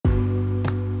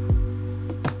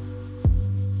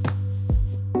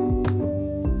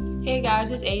Hey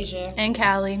guys, it's Asia. And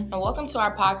Callie. And welcome to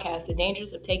our podcast, The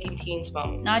Dangers of Taking Teens'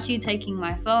 Phones. Not you taking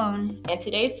my phone. And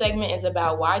today's segment is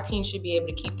about why teens should be able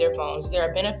to keep their phones. There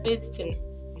are benefits to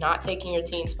not taking your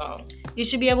teen's phone. You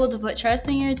should be able to put trust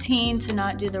in your teen to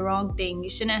not do the wrong thing. You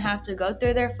shouldn't have to go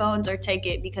through their phones or take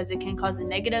it because it can cause a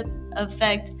negative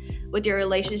effect with your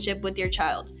relationship with your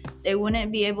child. They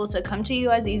wouldn't be able to come to you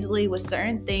as easily with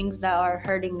certain things that are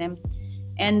hurting them,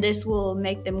 and this will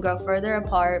make them grow further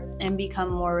apart and become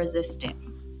more resistant.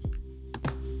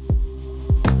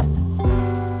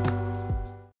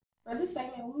 For this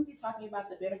segment, we will be talking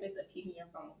about the benefits of keeping your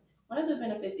phone. One of the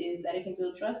benefits is that it can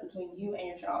build trust between you and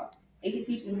your child. It can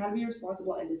teach them how to be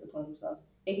responsible and discipline themselves.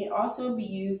 It can also be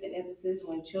used in instances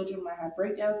when children might have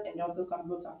breakdowns and don't feel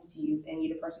comfortable talking to you and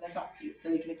need a person to talk to so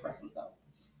they can express themselves.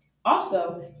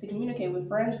 Also, to communicate with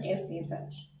friends and stay in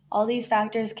touch. All these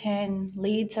factors can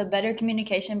lead to better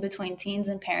communication between teens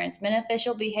and parents,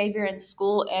 beneficial behavior in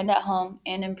school and at home,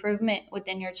 and improvement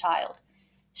within your child.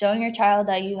 Showing your child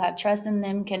that you have trust in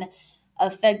them can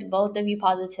affect both of you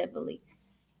positively.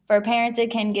 For parents, it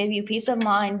can give you peace of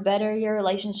mind, better your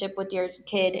relationship with your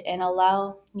kid, and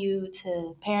allow you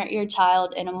to parent your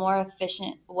child in a more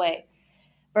efficient way.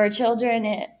 For children,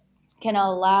 it can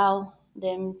allow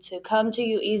them to come to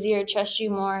you easier, trust you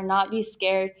more, not be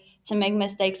scared to make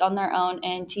mistakes on their own,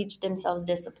 and teach themselves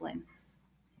discipline.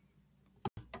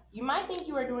 You might think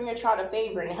you are doing your child a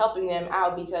favor and helping them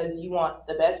out because you want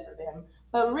the best for them,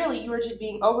 but really you are just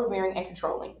being overbearing and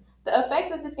controlling. The effects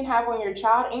that this can have on your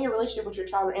child and your relationship with your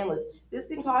child are endless. This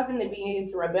can cause them to begin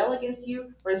to rebel against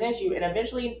you, resent you, and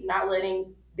eventually not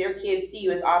letting their kids see you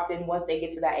as often once they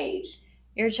get to that age.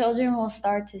 Your children will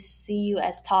start to see you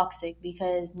as toxic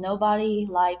because nobody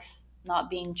likes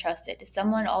not being trusted.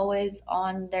 Someone always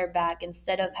on their back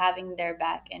instead of having their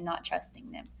back and not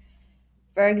trusting them.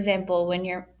 For example,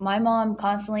 when my mom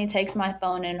constantly takes my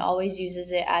phone and always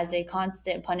uses it as a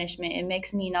constant punishment, it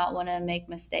makes me not want to make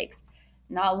mistakes,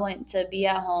 not want to be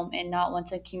at home, and not want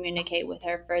to communicate with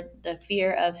her for the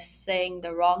fear of saying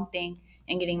the wrong thing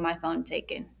and getting my phone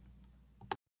taken.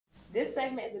 This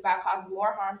segment is about causing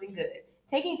more harm than good.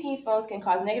 Taking teens' phones can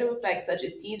cause negative effects such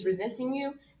as teens resenting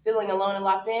you, feeling alone and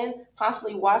locked in,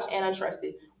 constantly watched and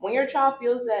untrusted. When your child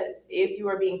feels as if you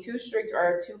are being too strict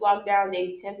or too locked down,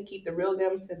 they tend to keep the real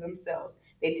them to themselves.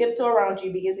 They tiptoe around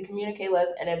you, begin to communicate less,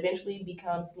 and eventually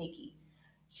become sneaky.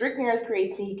 Strict parents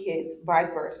create sneaky kids,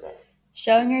 vice versa.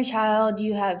 Showing your child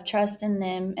you have trust in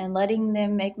them and letting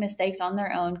them make mistakes on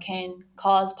their own can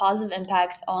cause positive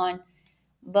impacts on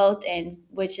both ends,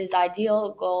 which is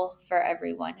ideal goal for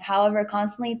everyone. However,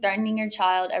 constantly threatening your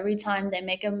child every time they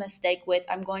make a mistake with,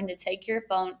 I'm going to take your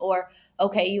phone, or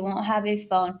okay, you won't have a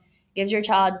phone, gives your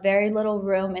child very little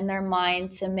room in their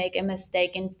mind to make a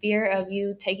mistake in fear of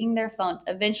you taking their phones.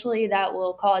 Eventually, that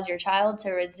will cause your child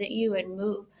to resent you and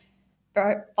move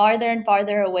farther and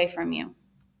farther away from you.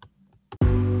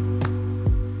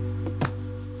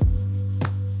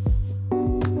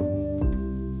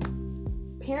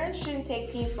 Parents shouldn't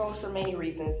take teens' phones for many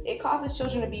reasons. It causes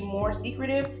children to be more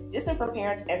secretive, distant from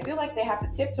parents, and feel like they have to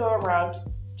tiptoe around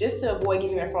just to avoid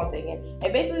getting their phone taken.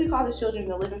 It basically causes children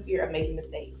to live in fear of making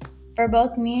mistakes. For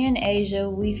both me and Asia,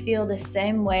 we feel the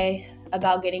same way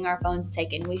about getting our phones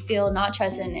taken. We feel not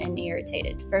trusted and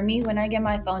irritated. For me, when I get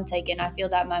my phone taken, I feel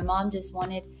that my mom just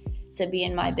wanted to be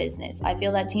in my business. I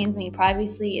feel that teens need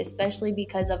privacy, especially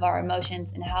because of our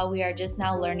emotions and how we are just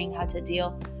now learning how to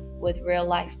deal with real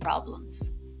life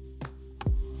problems.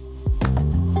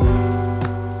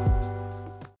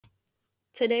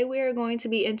 Today we are going to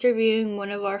be interviewing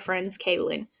one of our friends,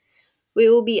 Kaylin. We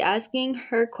will be asking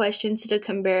her questions to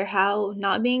compare how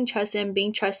not being trusted and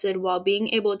being trusted while being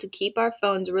able to keep our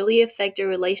phones really affect your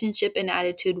relationship and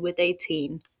attitude with a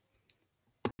teen.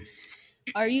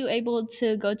 Are you able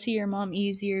to go to your mom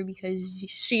easier because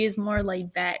she is more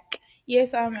laid back?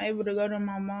 Yes, I'm able to go to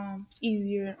my mom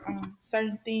easier on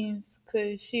certain things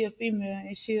because she a female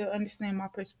and she'll understand my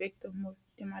perspective more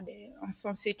than my dad on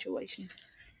some situations.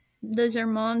 Does your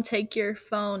mom take your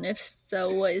phone? If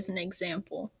so, what is an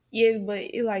example? Yeah, but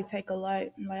it take a lot.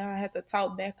 Like I have to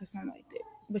talk back or something like that.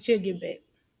 But she'll get back.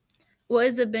 What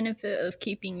is the benefit of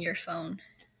keeping your phone?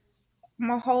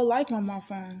 My whole life on my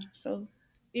phone, so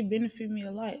it benefit me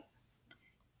a lot.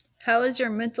 How is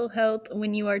your mental health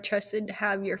when you are trusted to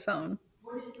have your phone?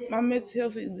 My mental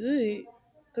health is good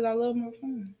because I love my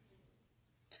phone.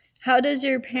 How does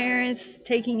your parents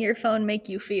taking your phone make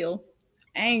you feel?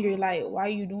 Angry, like, why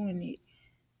you doing it?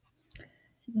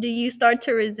 Do you start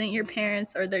to resent your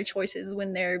parents or their choices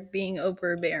when they're being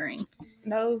overbearing?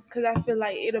 No, because I feel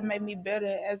like it'll make me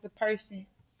better as a person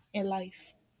in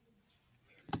life.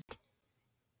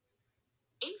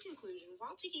 In conclusion,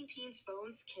 while taking teens'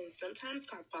 phones can sometimes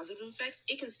cause positive effects,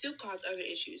 it can still cause other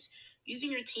issues.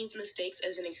 Using your teen's mistakes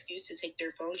as an excuse to take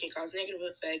their phone can cause negative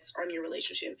effects on your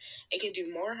relationship. It can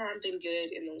do more harm than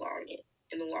good in the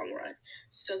long run.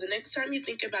 So the next time you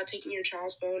think about taking your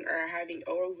child's phone or having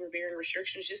overbearing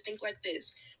restrictions, just think like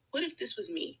this. What if this was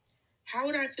me? How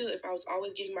would I feel if I was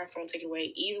always getting my phone taken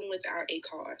away, even without a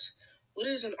cause? What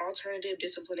is an alternative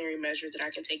disciplinary measure that I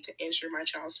can take to ensure my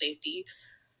child's safety?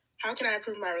 How can I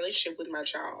improve my relationship with my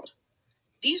child?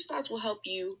 These thoughts will help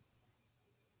you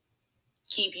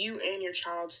keep you and your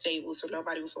child stable so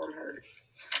nobody will feel unheard.